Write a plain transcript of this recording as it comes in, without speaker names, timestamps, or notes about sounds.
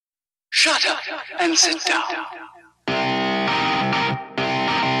Shut up and sit down.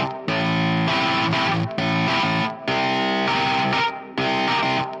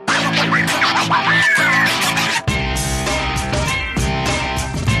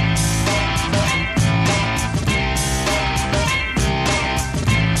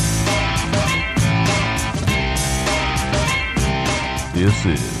 This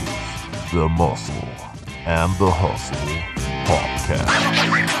is the Muscle and the Hustle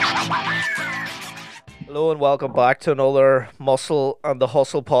podcast. Hello and welcome back to another Muscle and the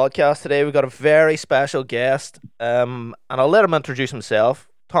Hustle podcast. Today we've got a very special guest, and I'll let him introduce himself.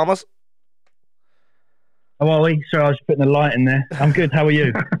 Thomas? How are we? Sorry, I was putting the light in there. I'm good. How are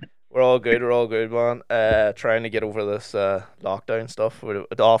you? We're all good, man. Trying to get over this lockdown stuff.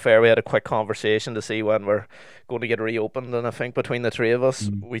 Off air, we had a quick conversation to see when we're going to get reopened, and I think between the three of us,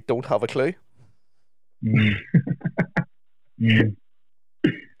 we don't have a clue.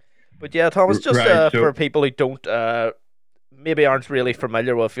 But yeah, Thomas, just for people who don't, maybe aren't really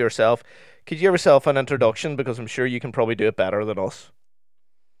familiar with yourself, could you give yourself an introduction? Because I'm sure you can probably do it better than us.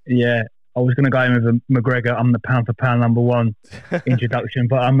 Yeah, I was going to go in with a McGregor. I'm the pound for pound number one introduction,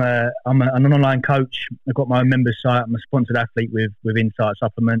 but I'm an online coach. I've got my own members site. I'm a sponsored athlete with Insight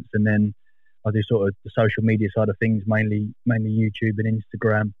Supplements, and then I do sort of the social media side of things, mainly YouTube and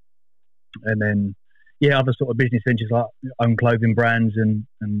Instagram, and then other sort of business ventures like own clothing brands and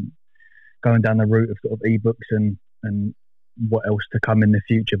going down the route of sort of ebooks and what else to come in the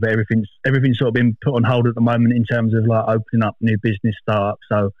future. But everything's sort of been put on hold at the moment in terms of like opening up new business startups.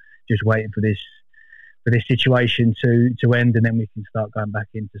 So just waiting for this situation to end, and then we can start going back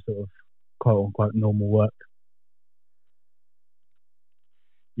into sort of quote unquote normal work.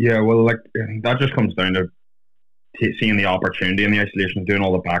 Yeah, well, like that just comes down to seeing the opportunity in the isolation, doing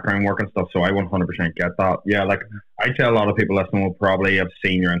all the background work and stuff. So I 100% get that. Yeah, like I'd say a lot of people listening will probably have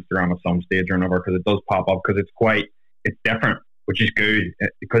seen your Instagram at some stage or another, because it does pop up, because it's different, which is good,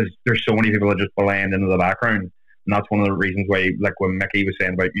 because there's so many people that just blend into the background. And that's one of the reasons why, like when Mickey was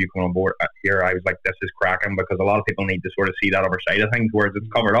saying about you coming on board here, I was like, this is cracking, because a lot of people need to sort of see that other side of things, whereas it's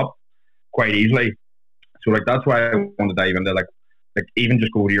covered up quite easily. So like that's why I want to dive into like even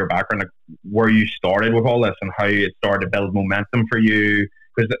just go to your background, like where you started with all this and how it started to build momentum for you,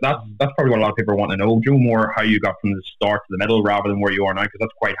 because that's probably what a lot of people want to know. Do more how you got from the start to the middle rather than where you are now, because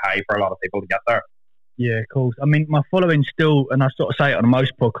that's quite high for a lot of people to get there. Yeah, of course. I mean, my following still, and I sort of say it on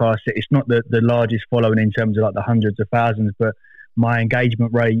most podcasts, it's not the largest following in terms of like the hundreds of thousands, but my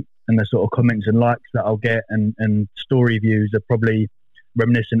engagement rate and the sort of comments and likes that I'll get and story views are probably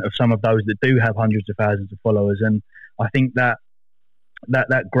reminiscent of some of those that do have hundreds of thousands of followers. And I think that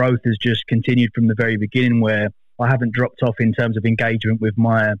growth has just continued from the very beginning, where I haven't dropped off in terms of engagement with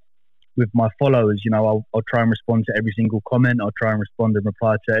my followers. You know, I'll try and respond to every single comment. I'll try and respond and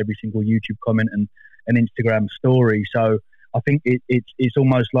reply to every single YouTube comment and an Instagram story. So I think it's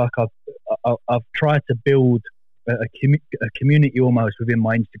almost like I've tried to build a community almost within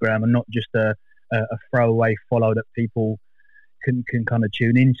my Instagram, and not just a throwaway follow that people can kind of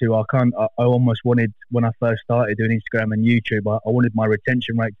tune into. I almost wanted, when I first started doing Instagram and YouTube, I wanted my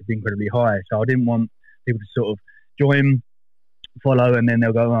retention rate to be incredibly high. So I didn't want people to sort of join, follow, and then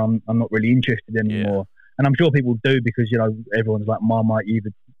they'll go, I'm not really interested anymore. Yeah. And I'm sure people do, because, you know, everyone's like, Marmite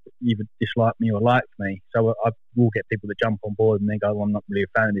either dislike me or like me. So I will get people that jump on board and then go, well, I'm not really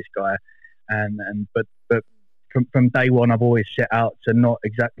a fan of this guy. But from day one, I've always set out to not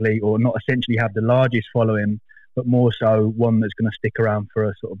essentially have the largest following, but more so one that's going to stick around for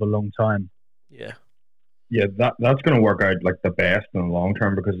a sort of a long time. Yeah, that's going to work out like the best in the long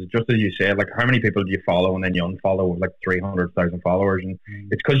term, because just as you said, like how many people do you follow and then you unfollow with like 300,000 followers, and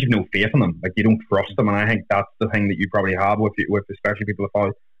it's because you've no faith in them, like you don't trust them. And I think that's the thing that you probably have with especially people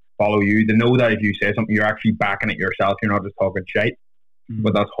that follow you. They know that if you say something, you're actually backing it yourself. You're not just talking shit.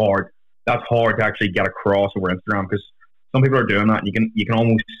 But that's hard. That's hard to actually get across over Instagram, because some people are doing that, and you can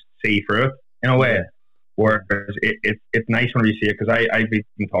almost see through it in a way. Whereas it's nice when you see it, because I've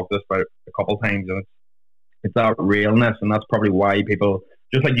even talked this about a couple of times, and it's that realness, and that's probably why people,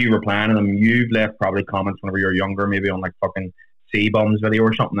 just like you were planning them, you've left probably comments whenever you're younger, maybe on like fucking C-Bums video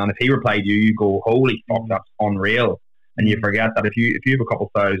or something, and if he replied to you, you go, holy fuck, that's unreal. And you forget that if you have a couple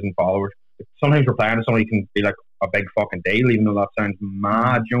thousand followers, sometimes replying to somebody can be like a big fucking deal, even though that sounds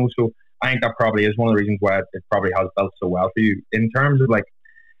mad, you know. So I think that probably is one of the reasons why it probably has built so well for you. In terms of like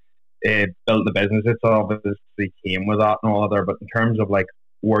built the business, it's obviously came with that and all other, but in terms of like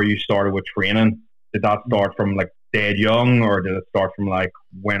where you started with training, did that start from like dead young, or did it start from like,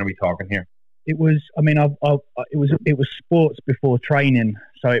 when are we talking here? It was. I mean, it was sports before training.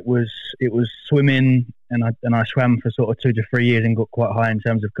 So it was swimming, and I swam for sort of 2 to 3 years and got quite high in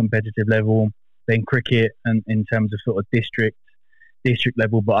terms of competitive level. Then cricket, and in terms of sort of district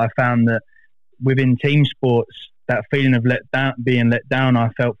level. But I found that within team sports, that feeling of being let down, I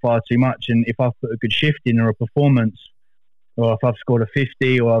felt far too much. And if I've put a good shift in or a performance, or if I've scored a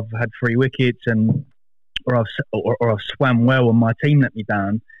 50, or I've had 3 wickets, or I've swam well, and my team let me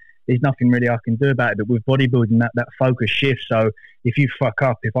down, there's nothing really I can do about it. But with bodybuilding, that focus shifts. So if you fuck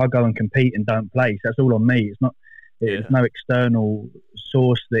up, if I go and compete and don't place, that's all on me. It's not. There's no external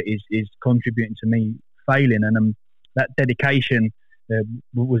source that is contributing to me failing. And that dedication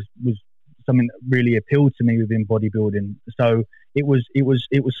was something that really appealed to me within bodybuilding. So it was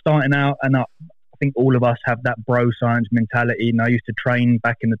starting out, and I think all of us have that bro science mentality. And I used to train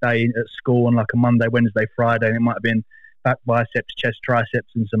back in the day at school on like a Monday, Wednesday, Friday, and it might have been back biceps, chest,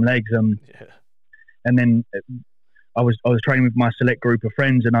 triceps, and some legs. And then I was training with my select group of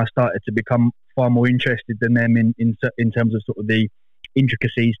friends, and I started to become far more interested than them in terms of sort of the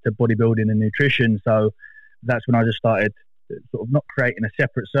intricacies to bodybuilding and nutrition. So that's when I just started sort of not creating a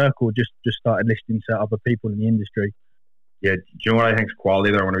separate circle, just started listening to other people in the industry. Yeah, do you know what I think is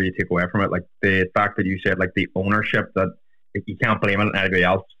quality there whenever you take away from it? Like the fact that you said, like, the ownership, that you can't blame it on anybody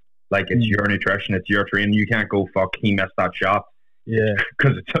else. Like, it's your nutrition, it's your training. You can't go, fuck, he missed that shot. Yeah.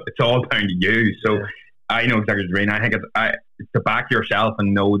 Because it's all down to you. So I know exactly what you mean. I think it's to back yourself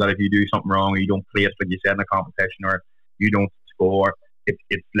and know that if you do something wrong, or you don't place, like you said, in a competition, or you don't score,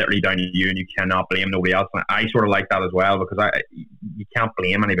 it's literally down to you, and you cannot blame nobody else. And I sort of like that as well, because you can't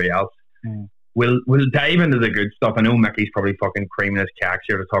blame anybody else. We'll dive into the good stuff. I know Mickey's probably fucking creaming his cacks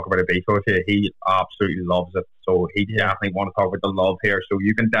here to talk about Ibiza with you. He absolutely loves it. So he definitely want to talk about the love here. So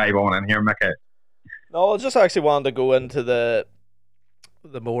you can dive on in here, Mickey. No, I just actually wanted to go into the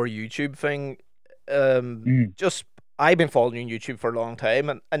more YouTube thing. Just, I've been following you on YouTube for a long time,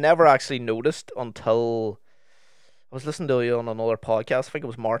 and I never actually noticed until I was listening to you on another podcast, I think it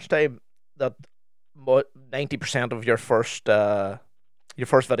was March time, that 90% of your first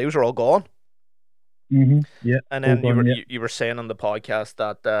videos are all gone. Yeah. And then you were saying on the podcast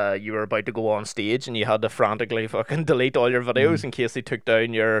that you were about to go on stage, and you had to frantically fucking delete all your videos in case they took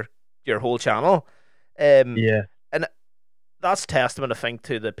down your whole channel. And that's testament, I think,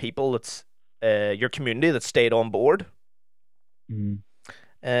 to the people that's your community that stayed on board.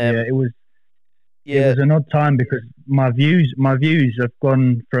 It was an odd time, because my views have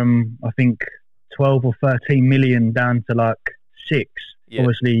gone from, I think, 12 or 13 million down to like 6.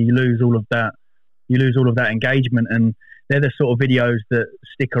 Obviously you lose all of that engagement, and they're the sort of videos that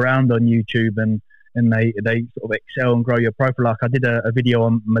stick around on YouTube, and they sort of excel and grow your profile. Like I did a video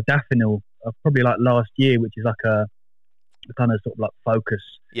on modafinil probably like last year, which is like a kind of sort of like focus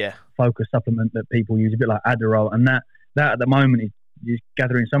supplement that people use, a bit like Adderall, and that at the moment is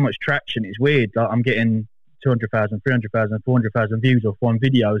gathering so much traction. It's weird. Like I'm getting 200,000, 300,000, 400,000 views off one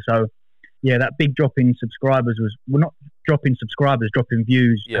video. So yeah, that big drop in subscribers not dropping subscribers, dropping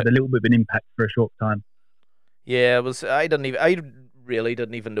views, had a little bit of an impact for a short time. Yeah, it was. I really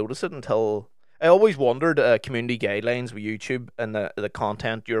didn't even notice it until I always wondered community guidelines with YouTube and the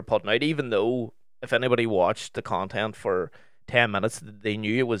content you're putting out. Even though if anybody watched the content for 10 minutes, they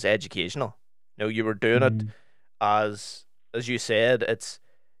knew it was educational. You know, you were doing it as you said.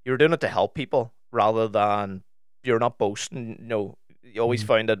 You were doing it to help people rather than you're not boasting. You know, you always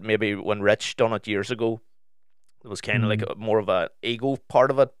found that maybe when Rich done it years ago, it was kind of like more of an ego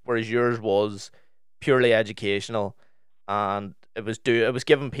part of it, whereas yours was purely educational, and it was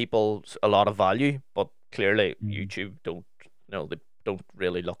giving people a lot of value. But clearly, YouTube they don't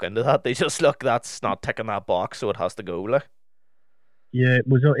really look into that. They just look, that's not ticking that box, so it has to go. Like, yeah, it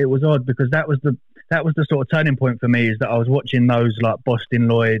was odd, because that was the sort of turning point for me, is that I was watching those like Boston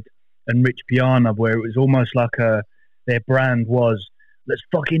Lloyd and Rich Piana, where it was almost like their brand was, let's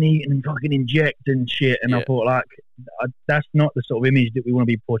fucking eat and fucking inject and shit. And I thought, like, that's not the sort of image that we want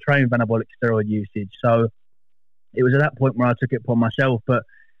to be portraying with anabolic steroid usage. So it was at that point where I took it upon myself. But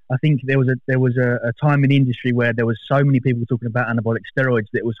I think there was a time in the industry where there was so many people talking about anabolic steroids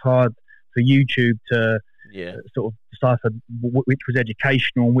that it was hard for YouTube to sort of decipher which was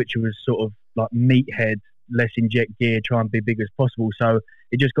educational and which was sort of like meathead, let's inject gear, try and be big as possible. So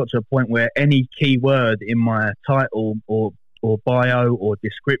it just got to a point where any keyword in my title or bio or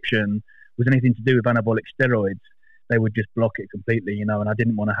description was anything to do with anabolic steroids, they would just block it completely, you know, and I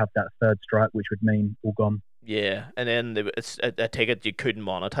didn't want to have that third strike, which would mean all gone. Yeah, and then I take it you couldn't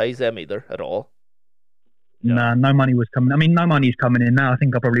monetize them either at all? No, no money was coming. I mean, no money's coming in now. I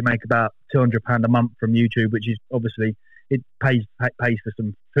think I probably make about £200 a month from YouTube, which is obviously it pays for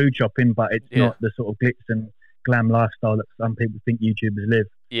some food shopping, but it's not the sort of glitz and glam lifestyle that some people think YouTubers live.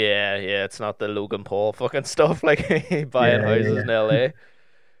 Yeah, it's not the Logan Paul fucking stuff like buying houses in LA.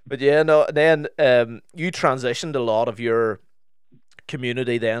 But then you transitioned a lot of your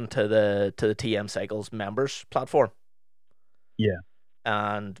community then to the TM Cycles members platform. Yeah.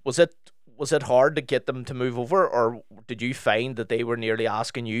 And was it hard to get them to move over, or did you find that they were nearly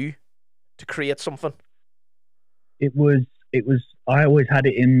asking you to create something? It was. I always had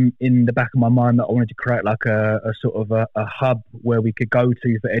it in the back of my mind that I wanted to create like a sort of a hub where we could go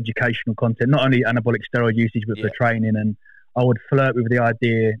to for educational content, not only anabolic steroid usage, but for training. And I would flirt with the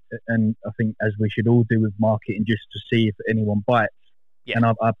idea, and I think as we should all do with marketing, just to see if anyone bites. Yeah. And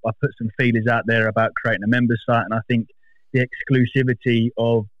I put some feelers out there about creating a member site, and I think the exclusivity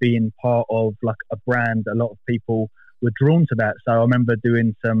of being part of like a brand, a lot of people were drawn to that. So I remember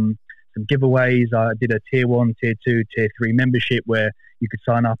doing some giveaways. I did a tier 1, tier 2, tier 3 membership where you could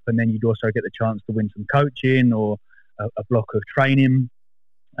sign up, and then you'd also get the chance to win some coaching or a block of training.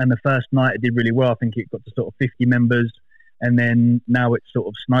 And the first night it did really well. I think it got to sort of 50 members, and then now it's sort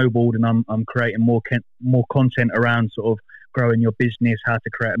of snowballed, and I'm creating more content around sort of growing your business, how to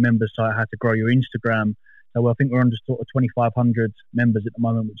create a member site, how to grow your Instagram. So I think we're under sort of 2,500 members at the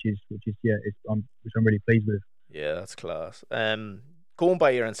moment, which is which I'm really pleased with. Yeah, that's class. Going by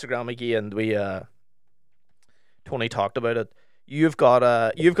your Instagram again, we Tony talked about it. You've got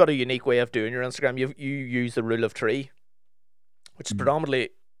a unique way of doing your Instagram. You use the rule of 3, which is predominantly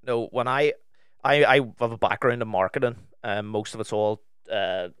when I have a background in marketing. Most of it's all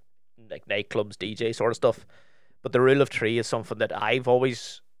like nightclubs, DJ sort of stuff. But the rule of 3 is something that I've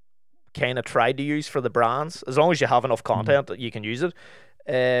always kind of tried to use for the brands. As long as you have enough content that you can use it.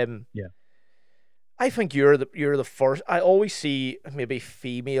 I think you're the first. I always see maybe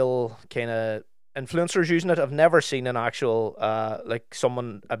female kind of influencers using it. I've never seen an actual a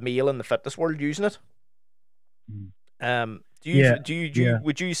male in the fitness world using it.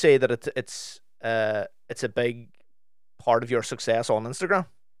 Would you say that it's a big part of your success on Instagram?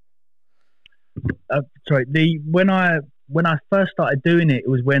 When I first started doing it, it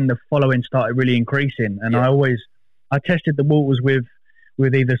was when the following started really increasing, and I tested the waters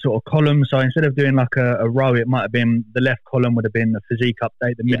with either sort of columns. So instead of doing like a row, it might have been the left column would have been the physique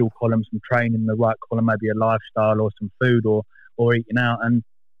update, the middle column some training, the right column maybe a lifestyle or some food or eating out, and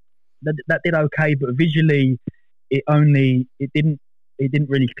that did okay. But visually, it didn't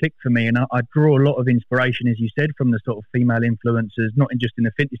really click for me. And I draw a lot of inspiration, as you said, from the sort of female influencers, not just in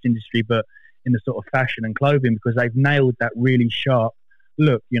the fitness industry, but in the sort of fashion and clothing, because they've nailed that really sharp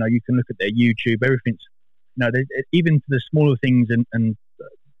look. You can look at their YouTube, everything's, even to the smaller things, and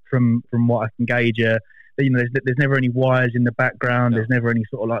from what I can gauge, there's never any wires in the background. No. There's never any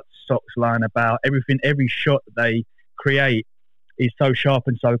sort of like socks lying about. Every shot that they create is so sharp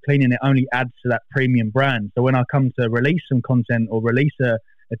and so clean, and it only adds to that premium brand. So when I come to release some content or release a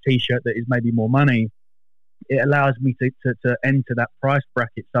t-shirt that is maybe more money, it allows me to enter that price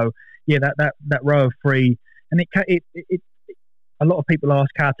bracket. So yeah, that row of 3, and it a lot of people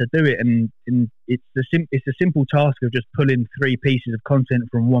ask how to do it, and it's a simple task of just pulling 3 pieces of content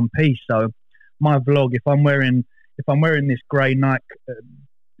from one piece. So my vlog, if I'm wearing this grey Nike,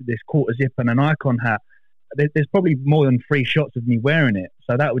 this quarter zip and an icon hat, there's probably more than 3 shots of me wearing it.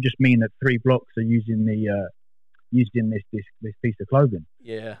 So that would just mean that 3 blocks are using this piece of clothing.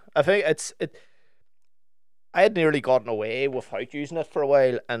 Yeah, I think I had nearly gotten away without using it for a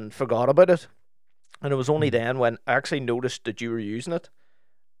while and forgot about it. And it was only then when I actually noticed that you were using it,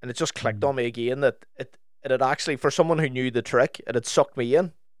 and it just clicked on me again that it had actually, for someone who knew the trick, it had sucked me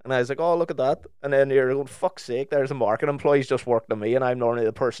in. And I was like, oh, look at that. And then you're going, fuck's sake, there's a marketing employee's just working on me, and I'm normally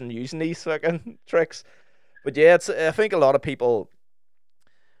the person using these fucking tricks. But yeah, I think a lot of people,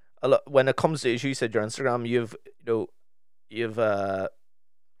 when it comes to, as you said, your Instagram, you've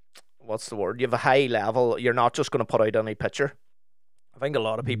what's the word? You have a high level. You're not just going to put out any picture. I think a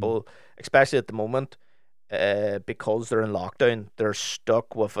lot of people, especially at the moment, because they're in lockdown, they're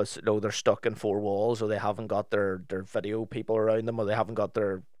stuck with us. They're stuck in 4 walls, or they haven't got their video people around them, or they haven't got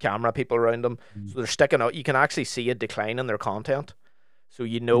their camera people around them. So they're sticking out. You can actually see a decline in their content. So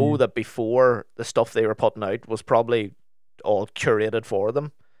that before, the stuff they were putting out was probably all curated for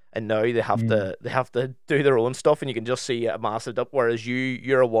them, and now they have to do their own stuff, and you can just see a massive up. Whereas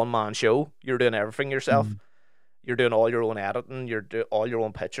you're a one-man show. You're doing everything yourself. You're doing all your own editing. You're doing all your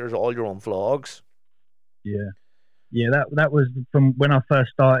own pictures, all your own vlogs. Yeah. That was from when I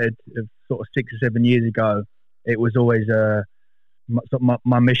first started, sort of 6 or 7 years ago. It was always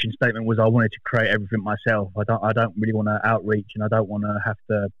my mission statement was I wanted to create everything myself. I don't really want to outreach, and I don't want to have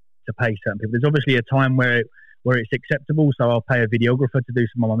to pay certain people. There's obviously a time where where it's acceptable. So I'll pay a videographer to do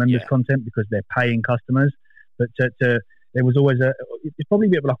some of my members' Yeah. content because they're paying customers. But there was always it's probably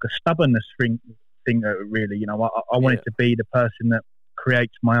a bit of like a stubbornness thing really. You know, I wanted Yeah. to be the person that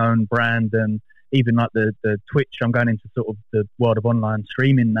creates my own brand, and even like the Twitch, I'm going into sort of the world of online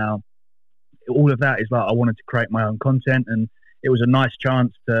streaming now. All of that is like I wanted to create my own content, and it was a nice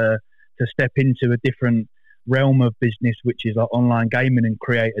chance to step into a different realm of business, which is like online gaming, and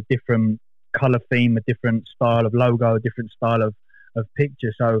create a different color theme, a different style of logo, a different style of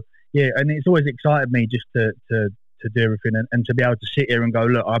picture. So yeah, and it's always excited me just to do everything and to be able to sit here and go,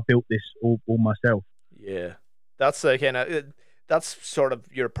 look, I built this all myself. Yeah, that's kind of that's sort of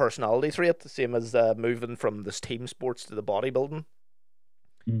your personality trait, the same as moving from this team sports to the bodybuilding.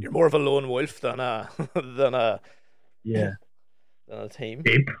 Mm. You're more of a lone wolf than a Yeah. than a team.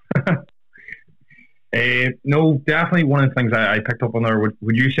 Deep. No, definitely one of the things I picked up on there.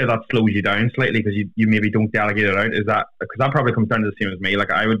 Would you say that slows you down slightly because you maybe don't delegate it out? Is that because that probably comes down to the same as me?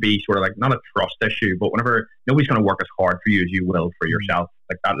 Like I would be sort of like not a trust issue, but whenever nobody's going to work as hard for you as you will for yourself,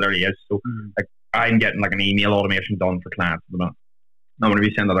 like that literally is. So like I'm getting like an email automation done for clients at the moment. Now whenever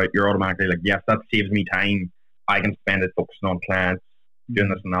you send that out, you're automatically like, yes, that saves me time. I can spend it focusing on clients, doing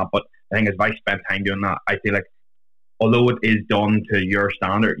this and that. But the thing is, if I spend time doing that, I feel like although it is done to your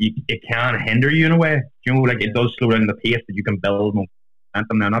standard, it can hinder you in a way. You know, like it does slow down the pace that you can build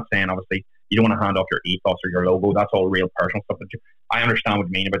momentum. Now, I'm not saying obviously you don't want to hand off your ethos or your logo. That's all real personal stuff. But I understand what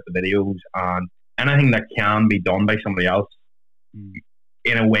you mean about the videos and anything that can be done by somebody else.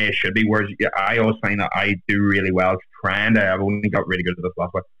 In a way, it should be. Whereas I always find that I do really well trying to. I've only got really good at this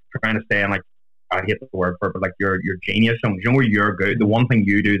last one. Trying to stay in like I hate the word for it, but like your genius zone. You know where you're good. The one thing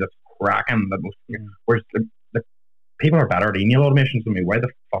you do that's cracking that most. Whereas the people are better at email automations than me. Why the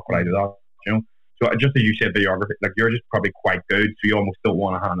fuck would I do that? You know. So just as you said, videography, like you're just probably quite good, so you almost don't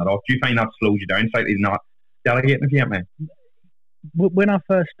want to hand it off. Do you find that slows you down slightly, not delegating if you get me? When I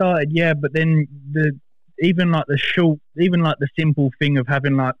first started, yeah, but then even like the simple thing of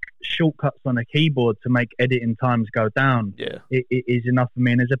having like shortcuts on a keyboard to make editing times go down, Yeah, it is enough for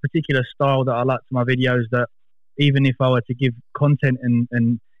me. And there's a particular style that I like to my videos that even if I were to give content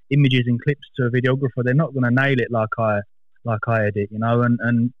and images and clips to a videographer, they're not going to nail it like I edit, you know.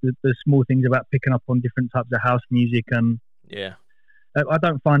 And the small things about picking up on different types of house music, and yeah, I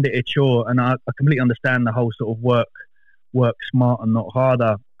don't find it a chore, and I completely understand the whole sort of work smart and not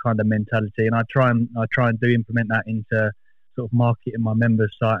harder kind of mentality, and I try and do implement that into sort of marketing my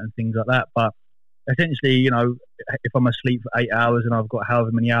members' site and things like that. But essentially, you know, if I'm asleep for 8 hours and I've got however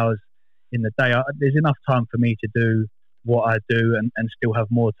many hours in the day, there's enough time for me to do what I do and still have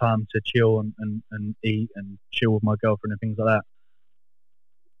more time to chill and eat and chill with my girlfriend and things like that.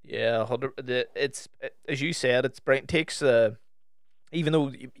 yeah. It's as you said, takes even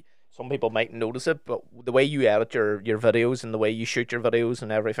though some people might notice it, but the way you edit your videos and the way you shoot your videos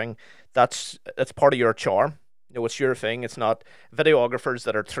and everything, that's part of your charm. You know, it's your thing. It's not videographers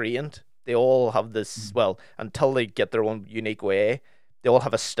that are trained. They all have this, well, until they get their own unique way, they all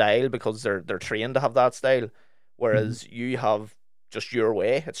have a style because they're trained to have that style. Whereas you have just your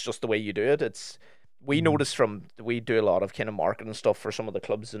way. It's just the way you do it. We notice we do a lot of kind of marketing stuff for some of the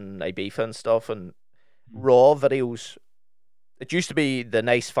clubs in Ibiza and stuff, and raw videos. It used to be the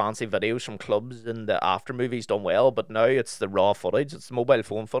nice fancy videos from clubs and the after movies done well, but now it's the raw footage. It's the mobile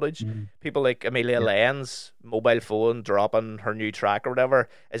phone footage. People like Amelia Lane's mobile phone dropping her new track or whatever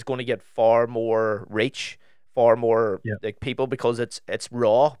is going to get far more reach, far more like people, because it's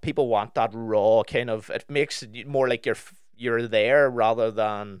raw. People want that raw kind of. It makes it more like you're there rather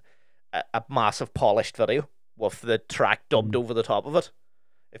than a massive polished video with the track dubbed over the top of it.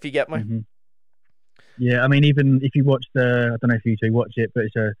 If you get me. Yeah, I mean, even if you watch I don't know if you two watch it, but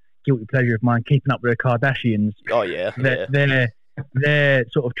it's a guilty pleasure of mine, Keeping Up with the Kardashians. Oh yeah, Their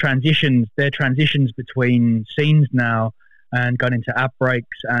sort of transitions, between scenes now and going into ad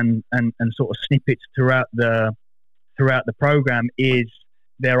breaks and sort of snippets throughout the program is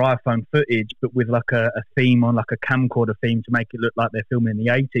their iPhone footage, but with like a theme on, like a camcorder theme to make it look like they're filming in the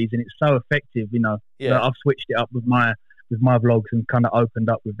 80s, and it's so effective, you know. Yeah. I've switched it up with my vlogs and kind of opened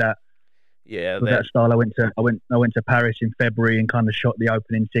up with that. Yeah, with that style. I went to Paris in February and kind of shot the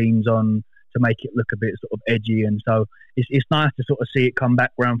opening scenes on to make it look a bit sort of edgy, and so it's nice to sort of see it come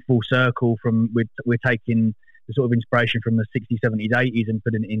back around full circle. We're taking the sort of inspiration from the 60s, 70s, 80s and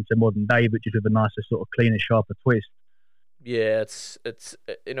putting it into modern day, but just with a nicer sort of cleaner, sharper twist. Yeah, it's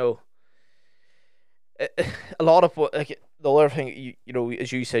you know, a lot of what, like, the other thing, you know,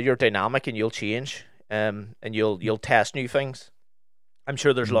 as you said, you're dynamic and you'll change, and you'll test new things. I'm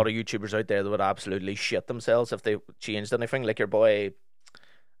sure there's a lot of YouTubers out there that would absolutely shit themselves if they changed anything. Like your boy,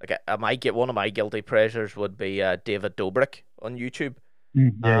 like I might get one of my guilty pleasures would be David Dobrik on YouTube,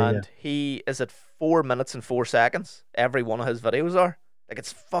 Yeah, and he is at 4 minutes and 4 seconds. Every one of his videos are like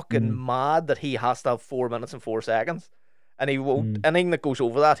it's fucking mad that he has to have 4 minutes and 4 seconds, and he won't anything that goes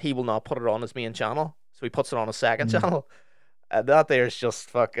over that he will not put it on his main channel, so he puts it on a second channel, and that there's just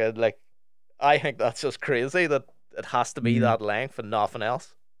fucking like I think that's just crazy that it has to be that length and nothing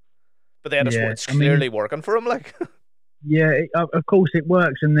else. But then it's clearly working for him, like. Yeah, of course it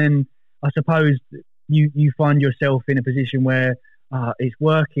works, and then I suppose you find yourself in a position where it's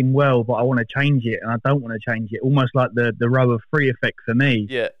working well, but I want to change it, and I don't want to change it. Almost like the row of three effect for me.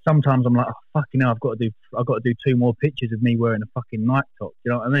 Yeah. Sometimes I'm like, oh, fucking hell, I've got to do 2 more pictures of me wearing a fucking night top.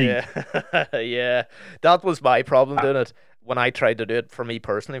 You know what I mean? Yeah, yeah. That was my problem doing it when I tried to do it for me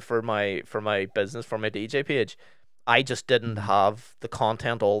personally, for my business, for my DJ page. I just didn't have the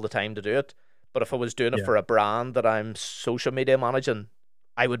content all the time to do it. But if I was doing it for a brand that I'm social media managing,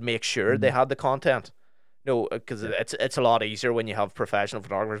 I would make sure they had the content. No, because it's a lot easier when you have professional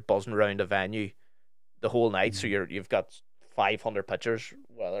photographers buzzing around a venue the whole night. So you've got 500 pictures.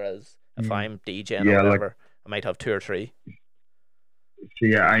 Whereas if I'm DJing or whatever, I might have 2 or 3. So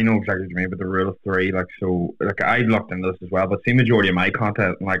yeah, I know exactly what you mean, but the rule of 3, like I looked into this as well, but the majority of my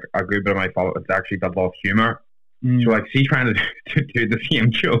content, like a good bit of my follow, it's actually got a lot of humor. So like, see, trying to do the same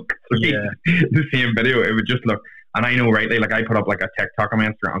joke, the same video, it would just look. And I know rightly, like I put up like a TikTok on my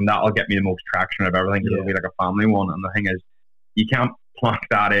Instagram, and that'll get me the most traction of everything. It'll be like a family one, and the thing is, you can't plug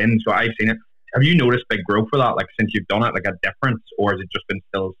that in. So I've seen it. Have you noticed big growth for that? Like since you've done it, like a difference, or has it just been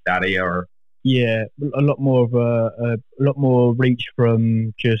still steady? Or yeah, a lot more of a lot more reach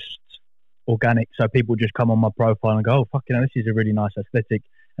from just organic. So people just come on my profile and go, "Oh, fucking hell, this is a really nice aesthetic,"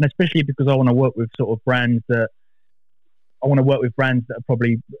 and especially because I want to work with sort of brands that. I want to work with brands that are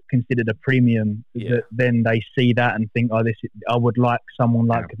probably considered a premium. That then they see that and think, "Oh, I would like someone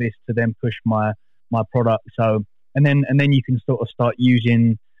like this to then push my product." So, and then you can sort of start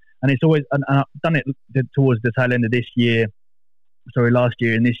using, and it's always, and I've done it towards the tail end of last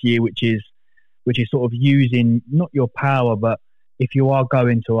year and this year, which is sort of using not your power, but if you are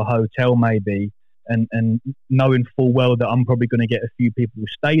going to a hotel maybe, and knowing full well that I'm probably going to get a few people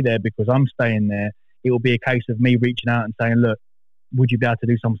to stay there because I'm staying there. It will be a case of me reaching out and saying, look, would you be able to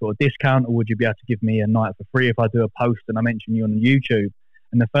do some sort of discount, or would you be able to give me a night for free if I do a post and I mention you on YouTube?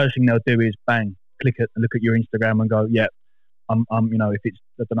 And the first thing they'll do is bang, look at your Instagram and go, yeah, I'm if it's,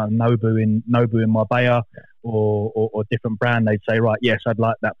 I don't know, Nobu in Marbella or different brand, they'd say, right, yes, I'd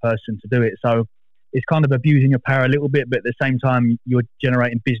like that person to do it. So it's kind of abusing your power a little bit, but at the same time, you're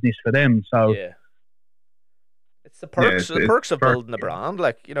generating business for them. So it's the perks, perks of building a brand.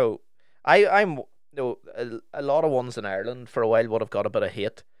 Like, I'm. A lot of ones in Ireland for a while would have got a bit of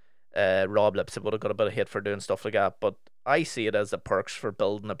hate. Rob Lipsett would have got a bit of hate for doing stuff like that. But I see it as the perks for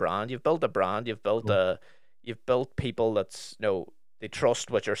building a brand. You've built a brand. You've built people that's they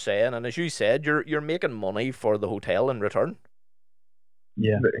trust what you're saying. And as you said, you're making money for the hotel in return.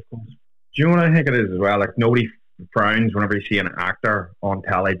 Yeah. Do you know what I think it is as well? Like nobody frowns whenever you see an actor on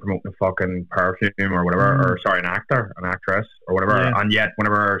telly promoting a fucking perfume or whatever, or sorry, an actress or whatever, and yet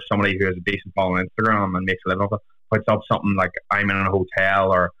whenever somebody who has a decent following on Instagram and makes a living off it puts up something like I'm in a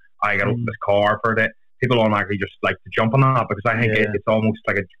hotel or I got this car for it, people automatically just like to jump on that because I think it's almost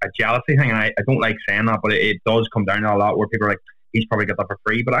like a jealousy thing, and I don't like saying that, but it does come down to a lot where people are like, he's probably got that for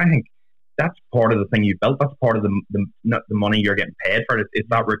free, but I think that's part of the thing you built. That's part of the money you're getting paid for. It's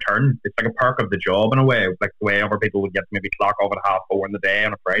that return. It's like a perk of the job in a way, like the way other people would get to maybe clock off at 4:30 in the day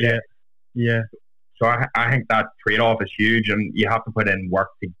on a Friday. Yeah. So I think that trade-off is huge, and you have to put in work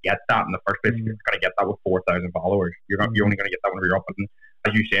to get that in the first place. You're going to get that with 4,000 followers. You're only going to get that whenever you're up. And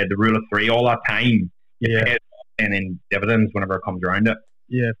as you said, the rule of 3, all that time, and in dividends whenever it comes around it.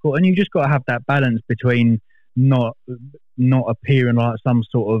 Yeah, cool. And you just got to have that balance between not appearing like some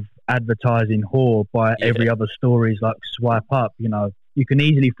sort of advertising whore by every other stories like swipe up. You can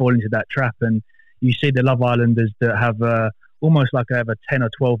easily fall into that trap, and you see the Love Islanders that have almost like have a 10 or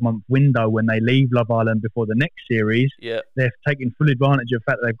 12 month window when they leave Love Island before the next series. They're taking full advantage of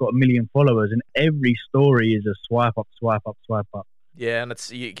the fact that they've got 1 million followers, and every story is a swipe up. And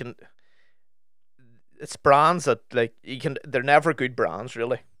it's brands that they're never good brands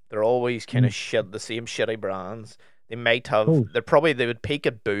really. They're always kind of shit, the same shitty brands. They might have, they would peak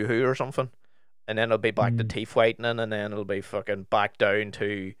at Boohoo or something, and then it'll be back to teeth whitening, and then it'll be fucking back down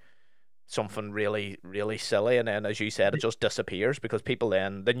to something really, really silly, and then as you said, it just disappears because people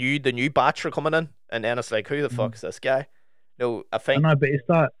then the new batch are coming in, and then it's like, who the fuck's this guy? No, I think. I know, but it's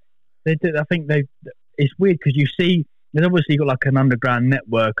like I think it's weird because you see they've obviously got like an underground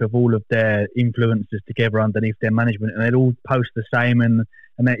network of all of their influencers together underneath their management, and they all post the same, and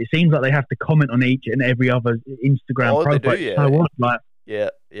it seems like they have to comment on each and every other Instagram Oh, they profile. do, It's yeah. so odd, like Yeah.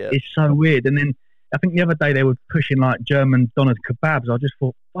 it's so weird. And then I think the other day they were pushing like German donered kebabs. I just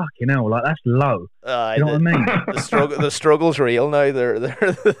thought, fucking hell, like that's low. You know what I mean? The struggle's real now.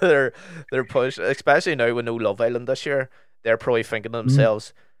 They're pushed, especially now with no Love Island this year. They're probably thinking to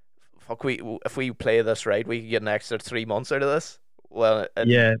themselves, "Fuck, if we play this right, we could get an extra 3 months out of this." Well, and,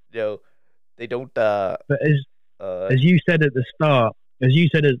 Yeah. you know, they don't. But as you said at the start,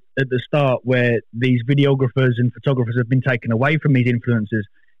 where these videographers and photographers have been taken away from these influencers,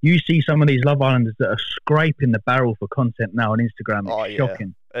 you see some of these Love Islanders that are scraping the barrel for content now on Instagram. It's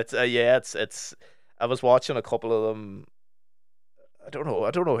shocking. It's. I was watching a couple of them. I don't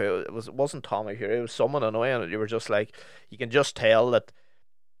know who it was. It wasn't Tommy here. It was someone annoying. You were just like, you can just tell that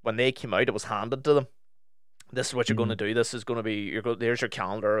when they came out, it was handed to them. This is what you're going to do. This is going to be there's your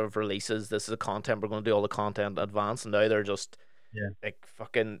calendar of releases. This is the content. We're going to do all the content in advance. And now they're just like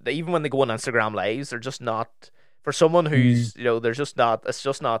fucking. Even when they go on Instagram lives, they're just not. For someone who's they're just not. It's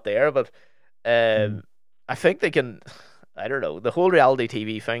just not there. But I think they can. I don't know. The whole reality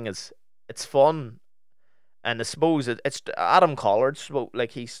TV thing it's fun. And I suppose it's Adam Collard's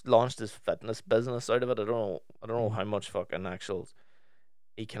like he's launched his fitness business out of it. I don't know how much fucking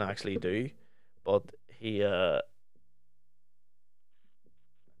he can actually do, but he.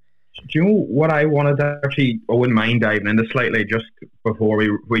 Do you know what I wanted to actually? I wouldn't mind diving into slightly just before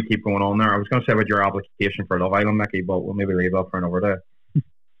we keep going on there. I was going to say about your application for Love Island, Mickey, but we'll maybe leave that for another day.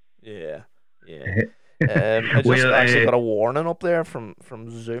 Yeah. I just actually got a warning up there from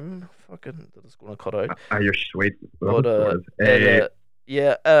Zoom. Fucking, that it's going to cut out. You're sweet. But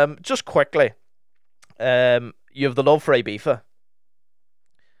just quickly, you have the love for Ibiza.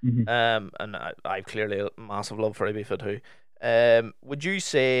 And I've clearly a massive love for Ibiza too. Would you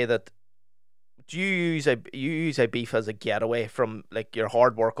say that? Do you use Ibiza as a getaway from like your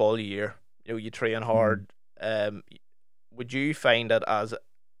hard work all year? You train hard. Would you find it as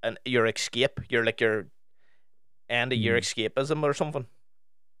your escape? You're like your end of year escapism or something?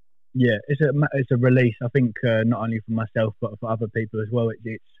 Yeah, it's a release. I think not only for myself but for other people as well.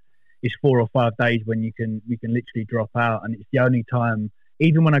 It's 4 or 5 days when you can literally drop out, and it's the only time.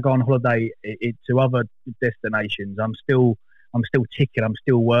 Even when I go on holiday to other destinations, I'm still ticking. I'm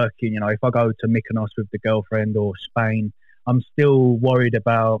still working. If I go to Mykonos with the girlfriend or Spain, I'm still worried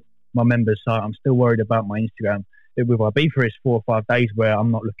about my members' site. I'm still worried about my Instagram. With Ibiza, it's 4 or 5 days where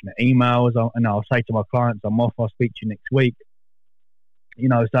I'm not looking at emails. I'll say to my clients, "I'm off. I'll speak to you next week." So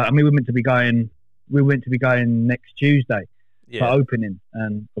I mean, we're meant to be going next Tuesday for opening,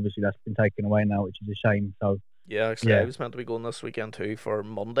 and obviously that's been taken away now, which is a shame. So actually, I was meant to be going this weekend too for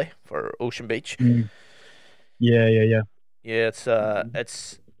Monday for Ocean Beach. Yeah. It's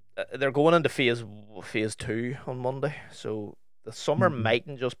they're going into phase 2 on Monday, so the summer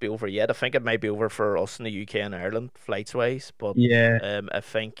mightn't just be over yet. I think it might be over for us in the UK and Ireland flights wise, but I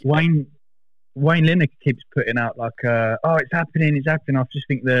think Wayne Lineker keeps putting out like, it's happening. I just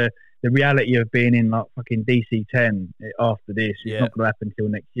think the reality of being in like fucking DC10 after this is not going to happen until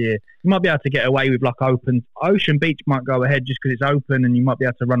next year. You might be able to get away with like Ocean Beach might go ahead just because it's open, and you might be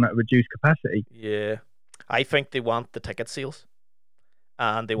able to run at a reduced capacity. Yeah, I think they want the ticket sales,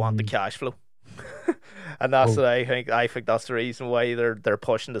 and they want the cash flow, and that's what I think. I think that's the reason why they're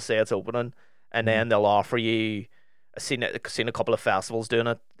pushing to say it's opening, and then they'll offer you. I've seen a couple of festivals doing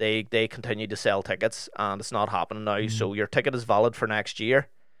it. They continue to sell tickets, and it's not happening now. So your ticket is valid for next year,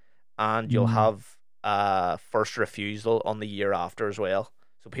 and you'll have first refusal on the year after as well.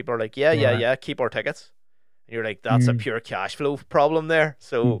 So people are like, yeah, keep our tickets. And you're like, that's a pure cash flow problem there.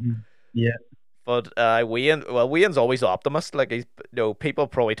 So but Wayne's always optimist. Like people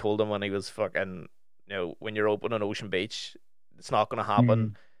probably told him when he was fucking when you're opening Ocean Beach, it's not going to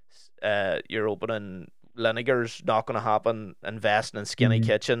happen. You're opening Lineker's not going to happen. Investing in Skinny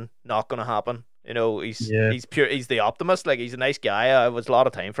Kitchen, not going to happen. He's pure. He's the optimist. Like, he's a nice guy. I was a lot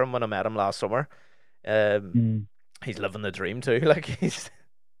of time for him when I met him last summer. He's living the dream too. Like, he's.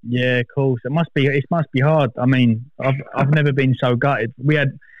 Yeah, of course. It must be hard. I mean, I've never been so gutted.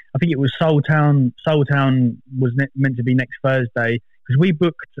 I think it was Soul Town. Soul Town was meant to be next Thursday because we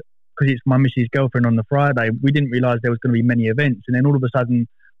booked because it's my missus' girlfriend on the Friday. We didn't realise there was going to be many events, and then all of a sudden,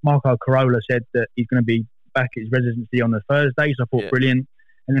 Marco Carola said that he's going to be back at his residency on the Thursday, so I thought brilliant.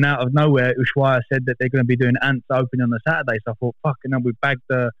 And then out of nowhere, Ushuaia said that they're going to be doing Ants opening on the Saturday, so I thought, fucking hell, we've bagged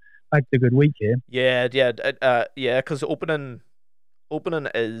a good week here. Yeah, because opening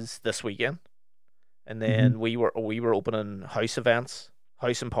is this weekend, and then we were opening house events.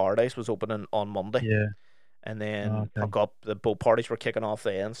 House in Paradise was opening on Monday. and then Okay. pick up. The boat parties were kicking off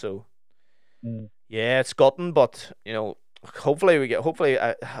then, so Mm. it's gutting, but hopefully we get. Hopefully,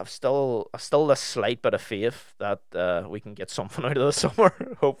 I have still this slight bit of faith that we can get something out of the summer.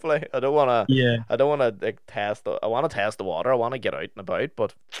 Hopefully, I don't want to like test. I want to test the water. I want to get out and about.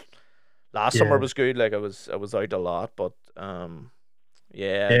 But last summer was good. Like I was out a lot. But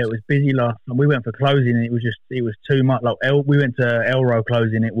Yeah, it was busy last time. We went for closing and it was too much. Like we went to Elro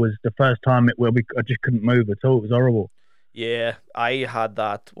closing. It was the first time I just couldn't move at all. It was horrible. Yeah, I had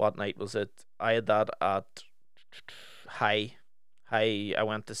that. What night was it? I had that at High. I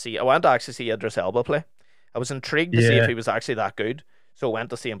went to actually see Idris Elba play. I was intrigued to see if he was actually that good. So I went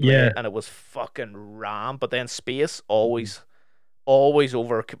to see him play, and it was fucking ram. But then Space always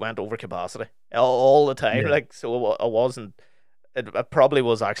went over capacity all the time. Yeah. Like, so I wasn't. It probably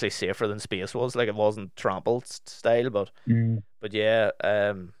was actually safer than Space was. Like, it wasn't trampled style, but yeah.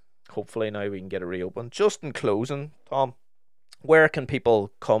 Hopefully now we can get it reopened. Just in closing, Tom, where can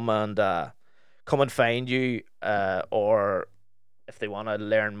people come and find you, or if they want to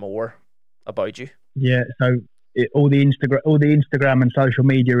learn more about you? Yeah, so all the Instagram and social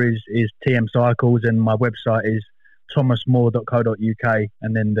media is TM Cycles, and my website is thomasmoore.co.uk,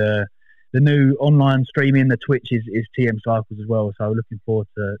 and then the new online streaming, the Twitch is TM Cycles as well. So looking forward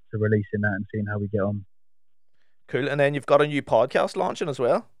to releasing that and seeing how we get on. Cool. And then you've got a new podcast launching as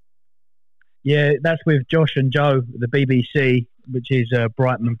well. Yeah, that's with Josh and Joe, the BBC, which is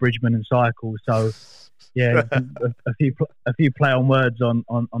Brightman, Bridgman and Cycles. So yeah, a few play on words on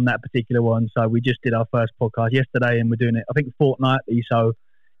that particular one. So we just did our first podcast yesterday, and we're doing it, I think, fortnightly. So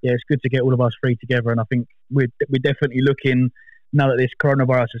yeah, it's good to get all of us three together. And I think we're definitely looking, now that this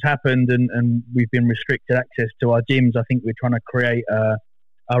coronavirus has happened and we've been restricted access to our gyms, I think we're trying to create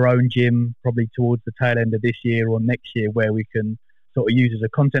our own gym probably towards the tail end of this year or next year, where we can sort of use as a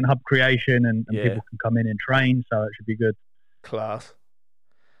content hub creation and people can come in and train. So it should be good. Class.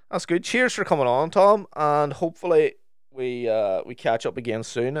 That's good. Cheers for coming on, Tom, and hopefully we catch up again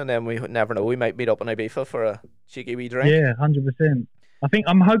soon, and then we never know, we might meet up in Ibiza for a cheeky wee drink. Yeah, 100%. I think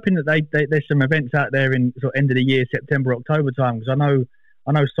I'm hoping that there's some events out there in sort of end of the year, September, October time, because I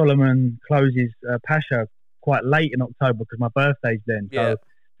know Solomon closes Pasha quite late in October because my birthday's then. So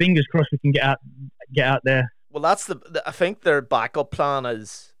fingers crossed we can get out there. Well, that's I think their backup plan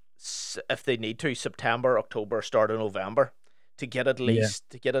is, if they need to, September, October, start of November, to get at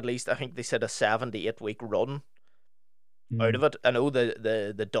least I think they said a 7 to 8 week run out of it. I know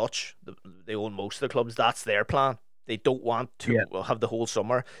the Dutch, they own most of the clubs. That's their plan. They don't want to have the whole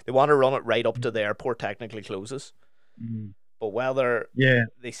summer. They want to run it right up to the airport technically closes. But whether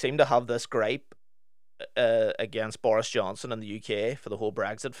they seem to have this gripe against Boris Johnson in the UK for the whole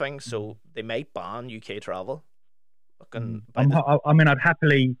Brexit thing, so they might ban UK travel. I mean, I'd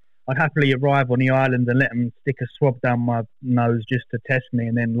happily arrive on the island and let them stick a swab down my nose just to test me,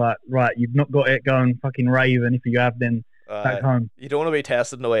 and then like, right, you've not got it, go and fucking rave, and if you have, then back home. You don't want to be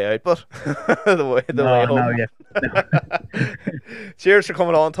tested on the way out, but the way home. No. Cheers for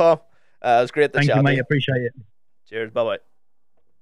coming on, Tom. It was great to chat. Thank you, mate. You. Appreciate it. Cheers. Bye bye.